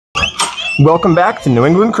Welcome back to New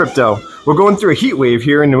England Crypto. We're going through a heat wave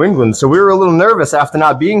here in New England, so we were a little nervous after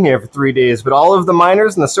not being here for 3 days, but all of the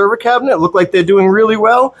miners in the server cabinet look like they're doing really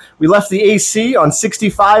well. We left the AC on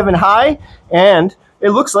 65 and high, and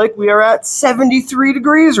it looks like we are at 73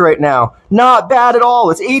 degrees right now. Not bad at all.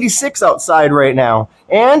 It's 86 outside right now.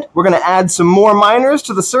 And we're going to add some more miners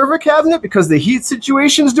to the server cabinet because the heat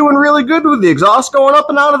situation is doing really good with the exhaust going up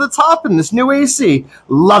and out of the top in this new AC.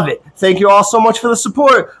 Love it. Thank you all so much for the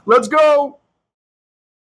support. Let's go.